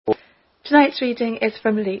Tonight's reading is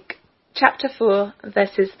from Luke, chapter 4,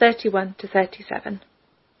 verses 31 to 37.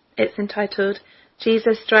 It's entitled,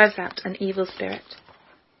 Jesus Drives Out an Evil Spirit.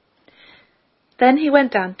 Then he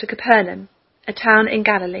went down to Capernaum, a town in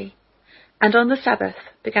Galilee, and on the Sabbath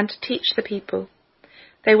began to teach the people.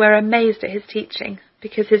 They were amazed at his teaching,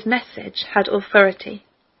 because his message had authority.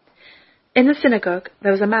 In the synagogue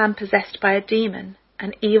there was a man possessed by a demon,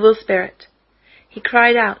 an evil spirit. He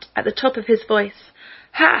cried out at the top of his voice,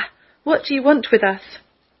 "Ha! What do you want with us?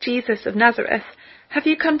 Jesus of Nazareth, have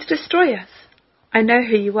you come to destroy us? I know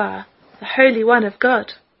who you are, the Holy One of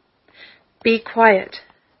God." "Be quiet,"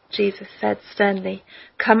 Jesus said sternly.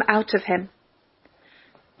 "Come out of him."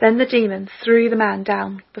 Then the demon threw the man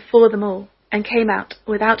down before them all and came out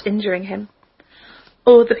without injuring him.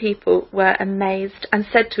 All the people were amazed and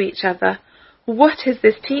said to each other, "What is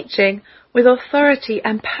this teaching? With authority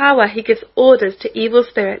and power he gives orders to evil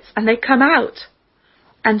spirits and they come out."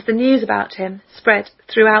 And the news about him spread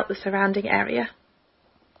throughout the surrounding area.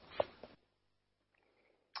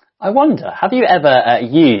 I wonder, have you ever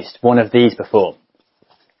used one of these before?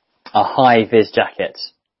 A high-vis jacket.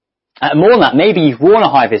 More than that, maybe you've worn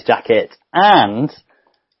a high-vis jacket and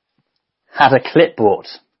had a clipboard.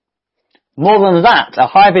 More than that, a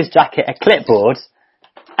high-vis jacket, a clipboard,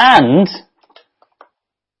 and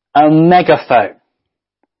a megaphone.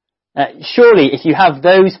 Surely, if you have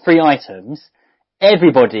those three items,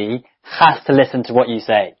 everybody has to listen to what you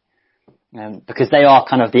say, because they are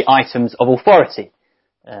kind of the items of authority.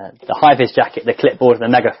 The high-vis jacket, the clipboard, and the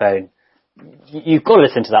megaphone. You've got to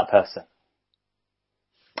listen to that person.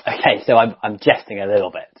 Okay, so I'm jesting a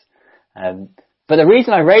little bit. But the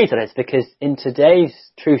reason I raise that is because in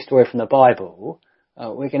today's true story from the Bible,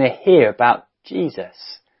 we're going to hear about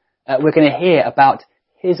Jesus. We're going to hear about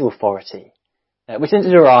his authority, which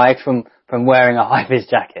isn't derived from wearing a high-vis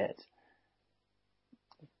jacket,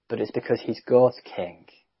 but it's because he's God's king.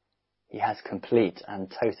 He has complete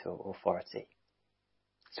and total authority.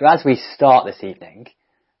 So as we start this evening,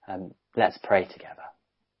 let's pray together.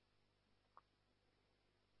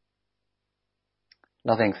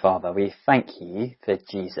 Loving Father, we thank you for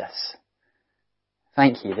Jesus.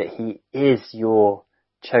 Thank you that he is your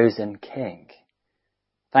chosen king.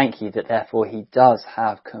 Thank you that therefore he does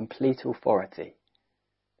have complete authority.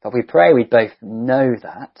 But we pray we both know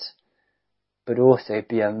that, but also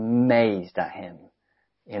be amazed at him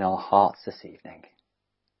in our hearts this evening.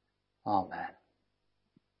 Amen.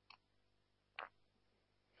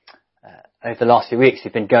 Over the last few weeks,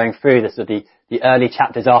 we've been going through the early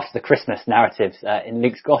chapters after the Christmas narratives in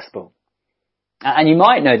Luke's Gospel. And you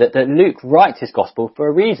might know that Luke writes his Gospel for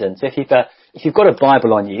a reason. So if you've got a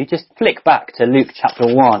Bible on you, just flick back to Luke chapter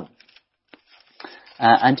 1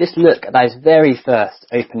 and just look at those very first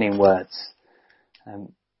opening words.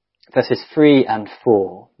 Verses 3 and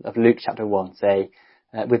 4 of Luke chapter 1 say,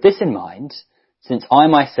 "With this in mind, since I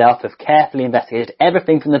myself have carefully investigated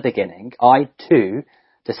everything from the beginning, I too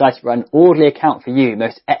decided to write an orderly account for you,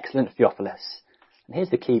 most excellent Theophilus." And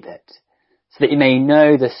here's the key bit: "so that you may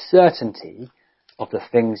know the certainty of the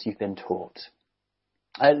things you've been taught."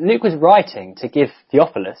 Luke was writing to give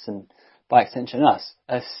Theophilus, and by extension us,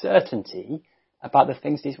 a certainty about the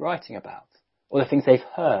things he's writing about, or the things they've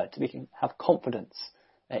heard, so we can have confidence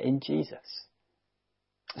in Jesus.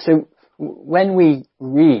 So when we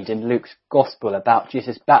read in Luke's Gospel about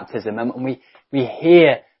Jesus' baptism, and we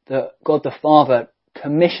hear God the Father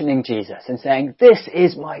commissioning Jesus and saying, "This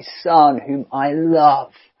is my son whom I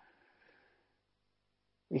love,"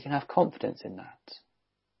 we can have confidence in that.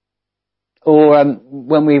 Or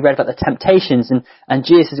when we read about the temptations and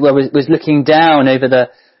Jesus was looking down over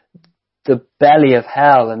the belly of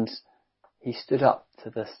hell, and he stood up to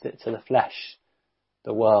the flesh,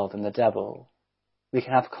 the world and the devil, we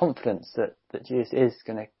can have confidence that Jesus is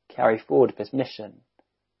going to carry forward his mission.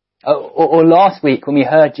 Or last week when we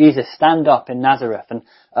heard Jesus stand up in Nazareth and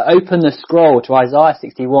open the scroll to Isaiah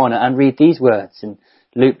 61 and read these words in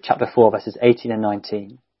Luke chapter 4 verses 18 and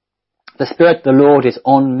 19. "The Spirit of the Lord is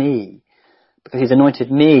on me, because he's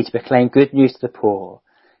anointed me to proclaim good news to the poor.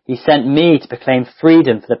 He sent me to proclaim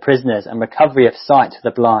freedom for the prisoners and recovery of sight for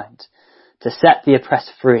the blind, to set the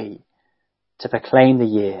oppressed free, to proclaim the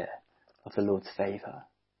year of the Lord's favour."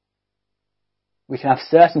 We can have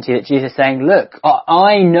certainty that Jesus is saying, "Look,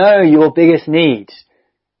 I know your biggest need,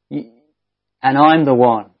 and I'm the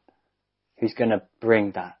one who's going to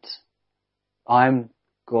bring that. I'm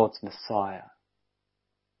God's Messiah,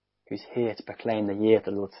 who's here to proclaim the year of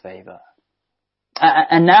the Lord's favour."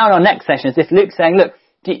 And now in our next section, as if Luke's saying, "Look,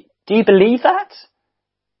 do you believe that?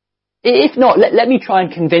 If not, let me try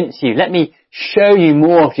and convince you. Let me show you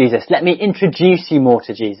more of Jesus. Let me introduce you more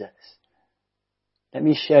to Jesus. Let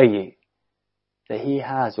me show you that he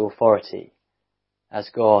has authority as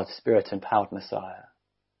God's Spirit-empowered Messiah,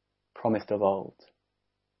 promised of old.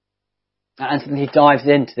 And so he dives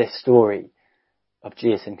into this story of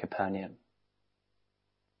Jesus in Capernaum.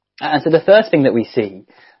 And so the first thing that we see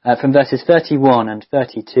from verses 31 and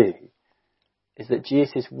 32 is that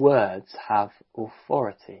Jesus' words have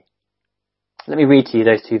authority. Let me read to you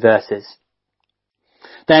those two verses.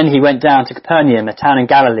 Then he went down to Capernaum, a town in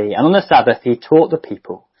Galilee, and on the Sabbath he taught the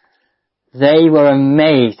people. They were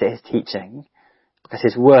amazed at his teaching because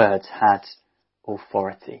his words had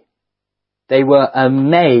authority. They were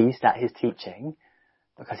amazed at his teaching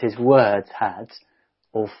because his words had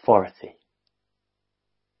authority.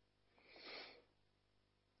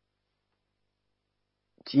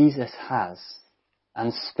 Jesus has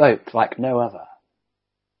and spoke like no other.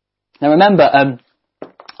 Now remember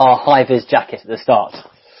our high-vis jacket at the start.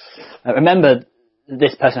 Remember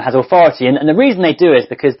this person has authority, and the reason they do is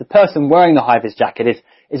because the person wearing the high-vis jacket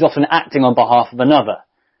is often acting on behalf of another.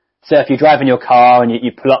 So if you drive in your car and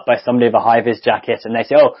you pull up by somebody with a high-vis jacket and they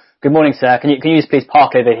say, "Oh, good morning, sir, can you just please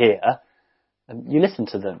park over here?" You listen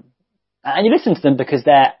to them. And you listen to them because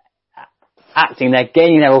they're acting, they're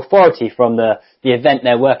gaining their authority from the event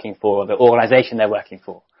they're working for, or the organisation they're working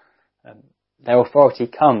for. Their authority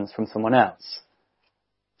comes from someone else.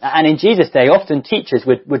 And in Jesus' day, often teachers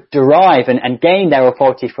would derive and gain their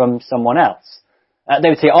authority from someone else. They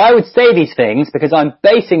would say, "I would say these things because I'm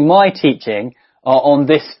basing my teaching on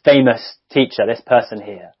this famous teacher, this person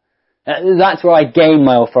here. That's where I gain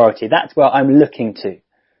my authority. That's where I'm looking to."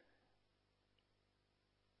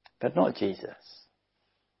 But not Jesus.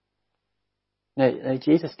 No,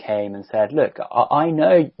 Jesus came and said, "Look, I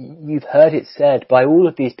know you've heard it said by all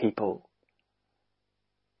of these people,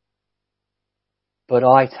 but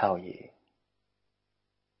I tell you.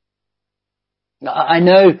 I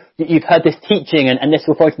know you've heard this teaching and this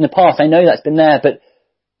authority in the past. I know that's been there,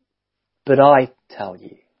 but I tell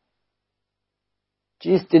you."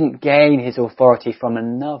 Jesus didn't gain his authority from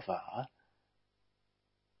another.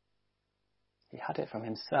 He had it from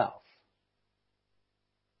himself.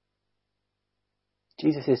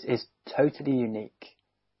 Jesus is totally unique.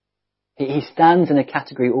 He stands in a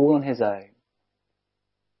category all on his own.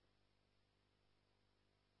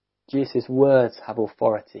 Jesus' words have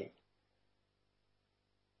authority.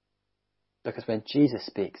 Because when Jesus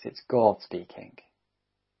speaks, it's God speaking.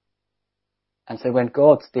 And so when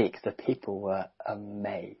God speaks, the people were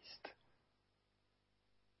amazed.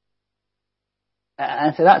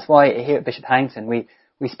 And so that's why here at Bishop Hannington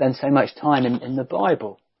we spend so much time in the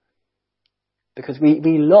Bible. Because we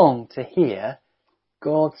long to hear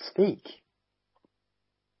God speak.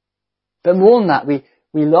 But more than that, we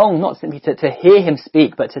long not simply to hear him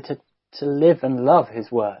speak, but to live and love his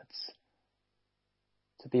words.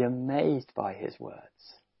 To be amazed by his words.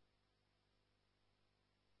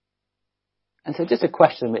 And so just a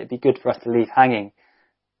question that would be good for us to leave hanging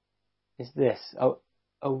is this.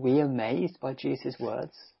 Are we amazed by Jesus'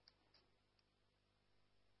 words?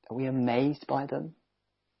 Are we amazed by them?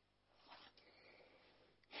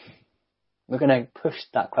 We're going to push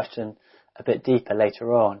that question a bit deeper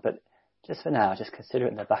later on, but just for now, just consider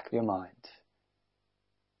it in the back of your mind.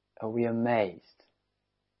 Are we amazed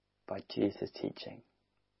by Jesus' teaching?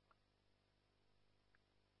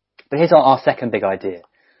 But here's our second big idea.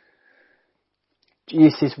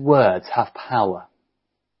 Jesus' words have power.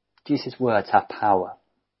 Jesus' words have power.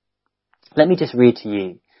 Let me just read to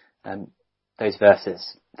you those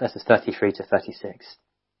verses 33 to 36.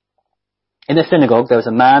 In the synagogue there was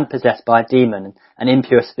a man possessed by a demon, an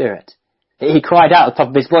impure spirit. He cried out at the top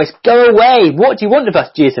of his voice, "Go away! What do you want of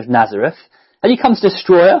us, Jesus of Nazareth? Have you come to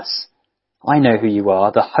destroy us? I know who you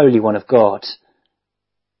are, the Holy One of God."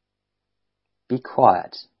 "Be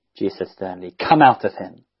quiet," Jesus said sternly. "Come out of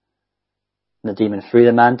him." And the demon threw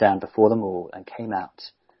the man down before them all and came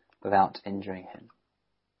out without injuring him.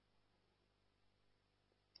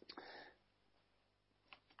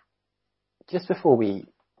 Just before we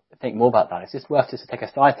think more about that, it's just worth just to take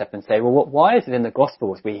a side step and say, well, why is it in the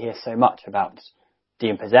Gospels we hear so much about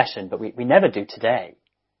demon possession, but we never do today?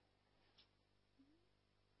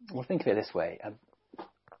 Well, think of it this way.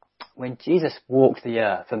 When Jesus walked the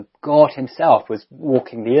earth and God himself was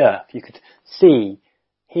walking the earth, you could see,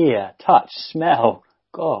 hear, touch, smell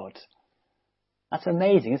God. That's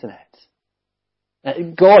amazing, isn't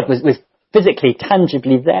it? God was physically,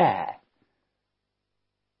 tangibly there.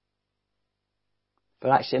 But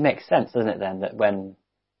actually it makes sense, doesn't it then, that when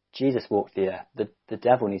Jesus walked the earth, the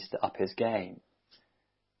devil needs to up his game.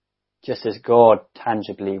 Just as God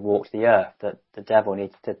tangibly walked the earth, that the devil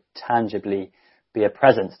needs to tangibly be a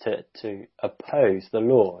presence to oppose the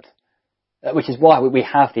Lord which is why we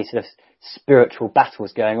have these sort of spiritual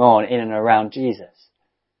battles going on in and around Jesus.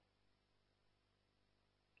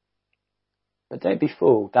 But don't be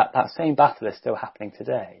fooled, that same battle is still happening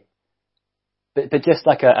today. But just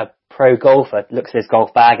like a pro golfer looks at his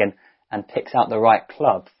golf bag and picks out the right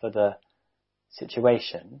club for the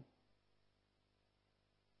situation,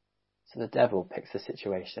 so the devil picks the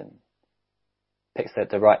situation, picks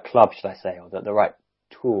the right club, should I say, or the right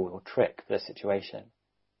tool or trick for the situation.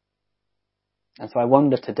 And so I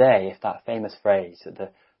wonder today if that famous phrase,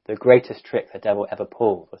 that the greatest trick the devil ever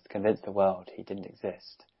pulled was to convince the world he didn't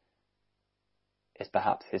exist, is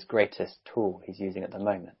perhaps his greatest tool he's using at the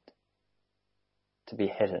moment. To be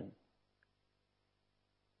hidden,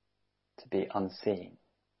 to be unseen,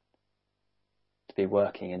 to be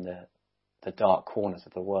working in the dark corners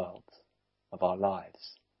of the world, of our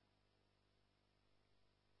lives.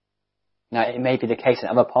 Now, it may be the case in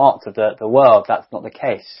other parts of the world that's not the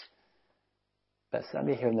case, but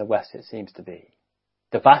certainly here in the West it seems to be.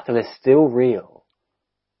 The battle is still real,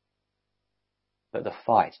 but the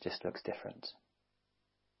fight just looks different.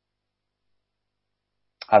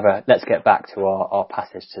 However, let's get back to our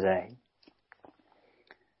passage today.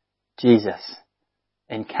 Jesus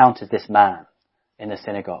encounters this man in the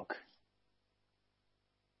synagogue,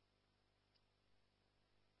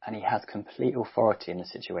 and he has complete authority in the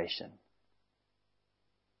situation.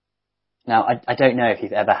 Now, I don't know if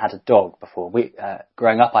you've ever had a dog before.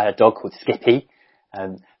 Growing up, I had a dog called Skippy.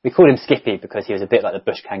 We called him Skippy because he was a bit like the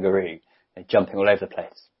bush kangaroo, jumping all over the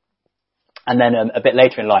place. And then a bit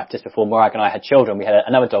later in life, just before Morag and I had children, we had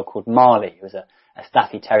another dog called Marley, who was a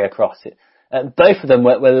Staffy Terrier cross. Both of them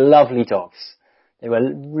were lovely dogs. They were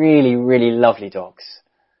really, really lovely dogs.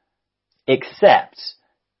 Except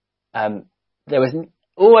there was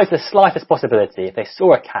always the slightest possibility, if they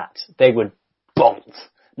saw a cat, they would bolt.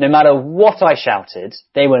 No matter what I shouted,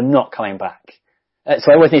 they were not coming back.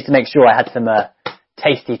 So I always needed to make sure I had some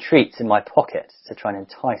tasty treats in my pocket to try and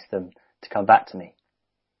entice them to come back to me.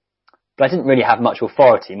 But I didn't really have much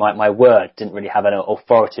authority. My word didn't really have an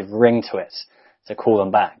authoritative ring to it to call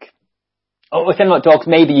them back. Oh, with something like dogs,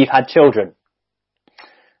 maybe you've had children.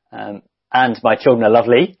 And my children are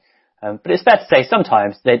lovely. But it's fair to say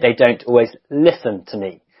sometimes they don't always listen to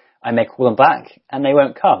me. I may call them back and they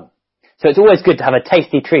won't come. So it's always good to have a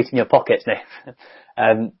tasty treat in your pocket.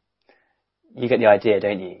 You get the idea,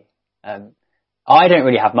 don't you? I don't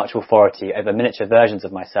really have much authority over miniature versions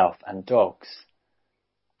of myself and dogs.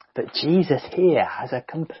 But Jesus here has a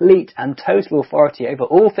complete and total authority over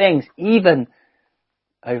all things, even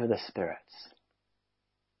over the spirits.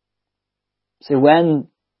 So when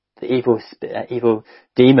the evil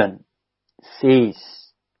demon sees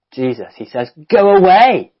Jesus, he says, "Go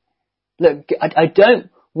away! Look, I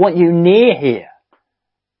don't want you near here."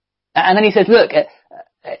 And then he says, "Look,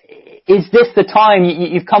 is this the time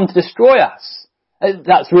you've come to destroy us?"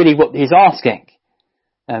 That's really what he's asking.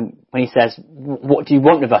 When he says, "What do you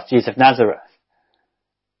want of us, Jesus of Nazareth?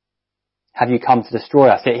 Have you come to destroy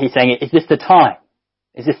us?" He's saying, is this the time?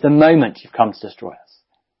 Is this the moment you've come to destroy us?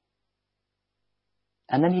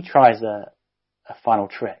 And then he tries a final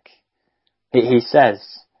trick. He says,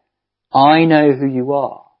 "I know who you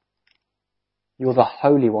are. You're the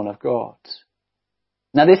Holy One of God."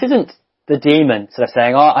 Now this isn't the demon sort of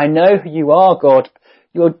saying, "I know who you are, God.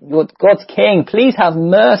 You're God's King. Please have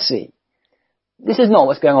mercy." This is not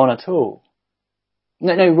what's going on at all.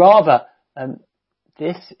 No, rather,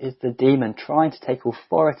 this is the demon trying to take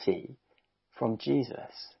authority from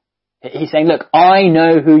Jesus. He's saying, "Look, I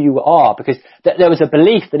know who you are," because there was a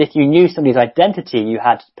belief that if you knew somebody's identity, you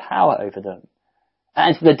had power over them.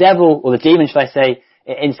 And so the devil, or the demon, should I say,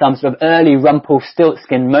 in some sort of early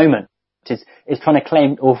Rumpelstiltskin moment, is trying to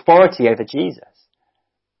claim authority over Jesus.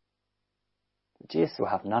 But Jesus will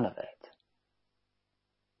have none of it.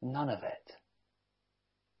 None of it.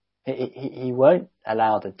 He won't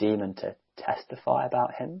allow the demon to testify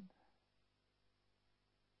about him.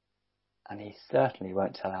 And he certainly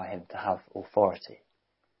won't allow him to have authority.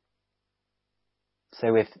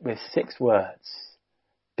 So with 6 words,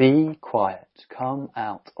 "Be quiet, come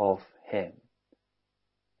out of him,"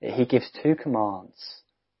 he gives 2 commands: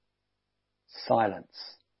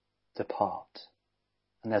 silence, depart.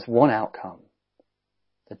 And there's one outcome: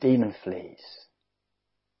 the demon flees.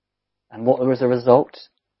 And what was the result?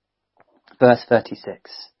 Verse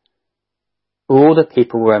 36. All the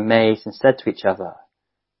people were amazed and said to each other,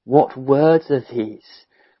 "What words are these?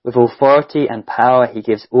 With authority and power he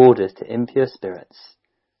gives orders to impure spirits,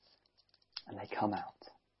 and they come out."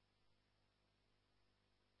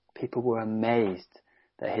 People were amazed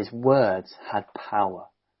that his words had power,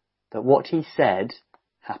 that what he said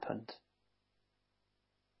happened.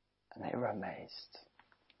 And they were amazed.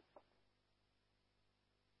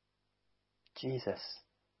 Jesus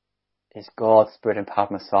is God's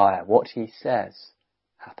Spirit-empowered Messiah. What he says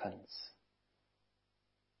happens.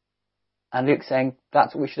 And Luke's saying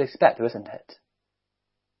that's what we should expect, isn't it?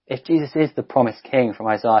 If Jesus is the promised king from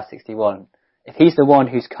Isaiah 61, if he's the one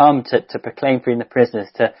who's come to proclaim freedom to prisoners,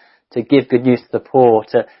 to give good news to the poor,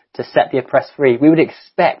 to set the oppressed free, we would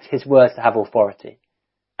expect his words to have authority.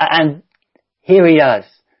 And here he is,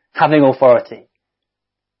 having authority.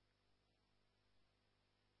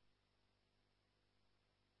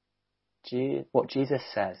 What Jesus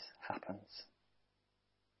says happens.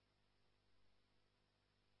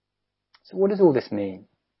 So what does all this mean?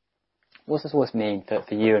 What does all this mean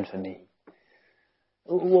for you and for me?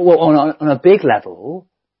 Well, on a big level,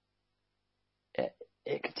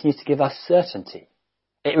 it continues to give us certainty.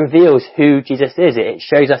 It reveals who Jesus is. It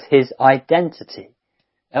shows us his identity.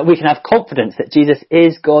 We can have confidence that Jesus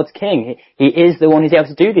is God's king. He is the one who's able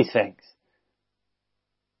to do these things.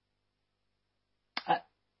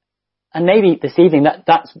 And maybe this evening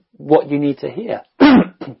that's what you need to hear.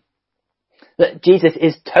 That Jesus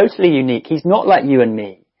is totally unique. He's not like you and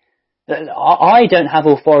me. I don't have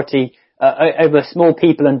authority over small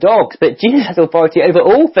people and dogs, but Jesus has authority over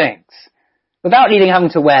all things, without having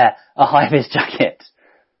to wear a high-vis jacket.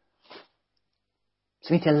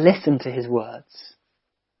 So we need to listen to his words.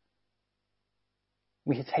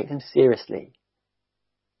 We should take them seriously.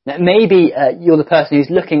 Now, maybe you're the person who's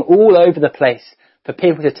looking all over the place for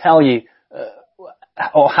people to tell you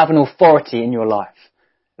or have an authority in your life.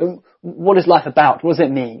 What is life about? What does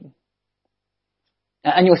it mean?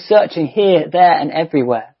 And you're searching here, there and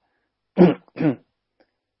everywhere. But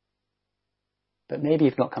maybe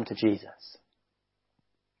you've not come to Jesus.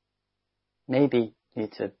 Maybe you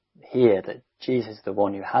need to hear that Jesus is the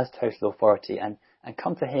one who has total authority and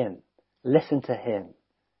come to him. Listen to him.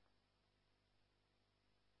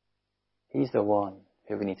 He's the one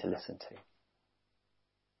who we need to listen to.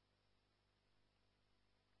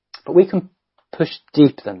 But we can push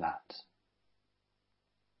deeper than that.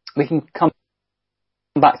 We can come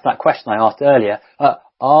back to that question I asked earlier.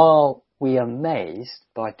 Are we amazed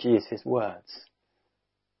by Jesus' words?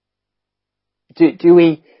 Do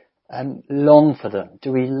we long for them?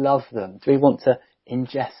 Do we love them? Do we want to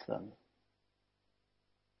ingest them?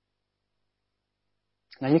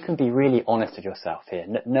 Now you can be really honest with yourself here.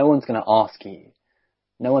 No one's going to ask you.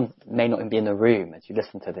 No one may not even be in the room as you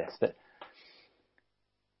listen to this, but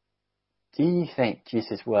do you think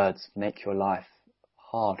Jesus' words make your life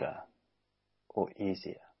harder or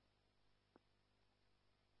easier?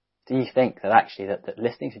 Do you think that actually that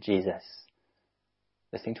listening to Jesus,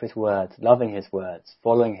 listening to his words, loving his words,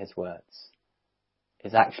 following his words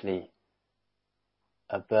is actually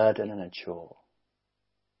a burden and a chore?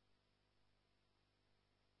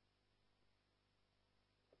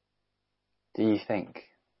 Do you think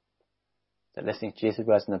that listening to Jesus'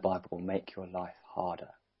 words in the Bible will make your life harder?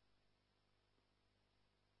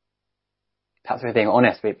 Perhaps we're being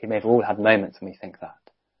honest, we may have all had moments when we think that.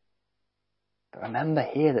 But remember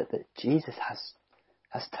here that Jesus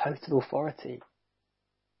has total authority.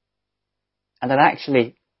 And that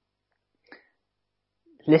actually,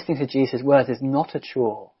 listening to Jesus' words is not a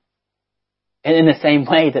chore. In the same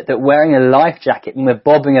way that wearing a life jacket when we're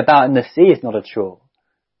bobbing about in the sea is not a chore.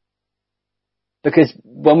 Because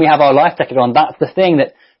when we have our life jacket on, that's the thing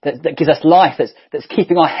that gives us life, that's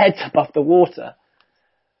keeping our heads above the water.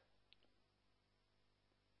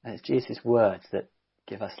 And it's Jesus' words that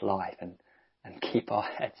give us life and keep our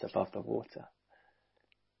heads above the water.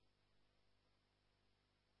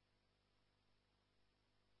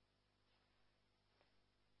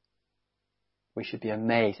 We should be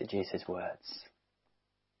amazed at Jesus' words.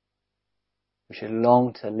 We should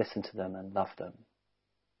long to listen to them and love them.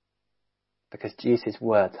 Because Jesus'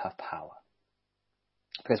 words have power.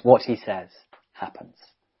 Because what he says happens.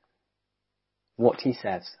 What he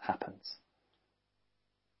says happens.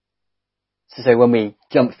 So when we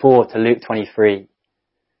jump forward to Luke 23,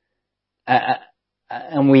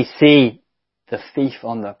 and we see the thief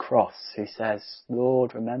on the cross who says,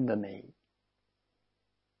 Lord, remember me.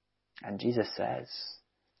 And Jesus says,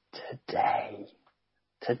 today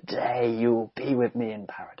you will be with me in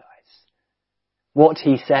paradise. What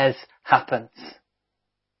he says happens.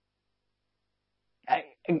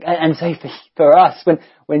 And so for us,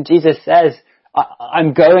 when Jesus says,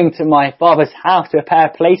 I'm going to my Father's house to prepare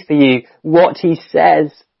a place for you, what he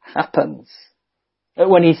says happens.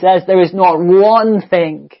 When he says there is not one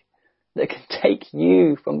thing that can take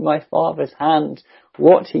you from my Father's hand,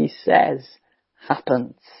 what he says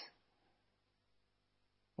happens.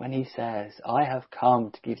 When he says, I have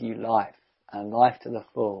come to give you life and life to the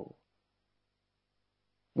full,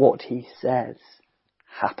 what he says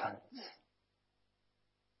happens.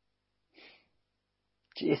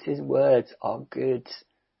 Jesus' words are good.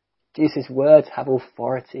 Jesus' words have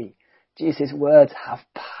authority. Jesus' words have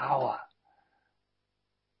power.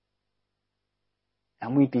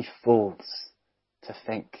 And we'd be fools to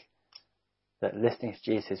think that listening to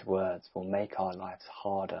Jesus' words will make our lives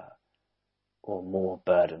harder or more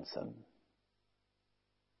burdensome.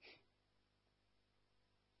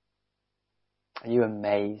 Are you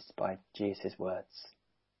amazed by Jesus' words?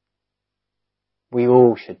 We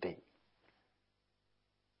all should be.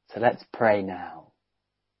 So let's pray now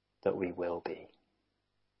that we will be.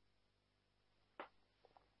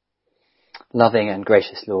 Loving and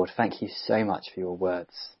gracious Lord, thank you so much for your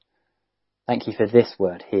words. Thank you for this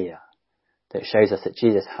word here that shows us that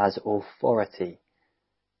Jesus has authority,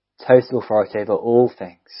 total authority over all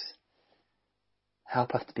things.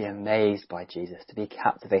 Help us to be amazed by Jesus, to be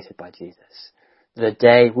captivated by Jesus. That a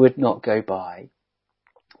day would not go by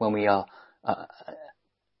when we are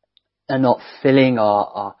not filling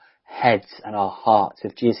our heads and our hearts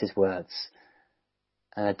with Jesus' words.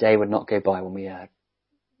 And a day would not go by when we are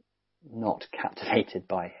not captivated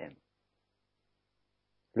by him.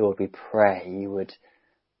 Lord, we pray you would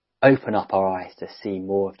open up our eyes to see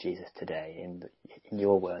more of Jesus today in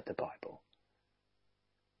your word, the Bible.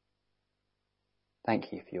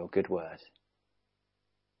 Thank you for your good word.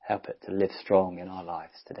 Help it to live strong in our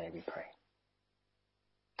lives today, we pray.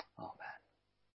 Amen.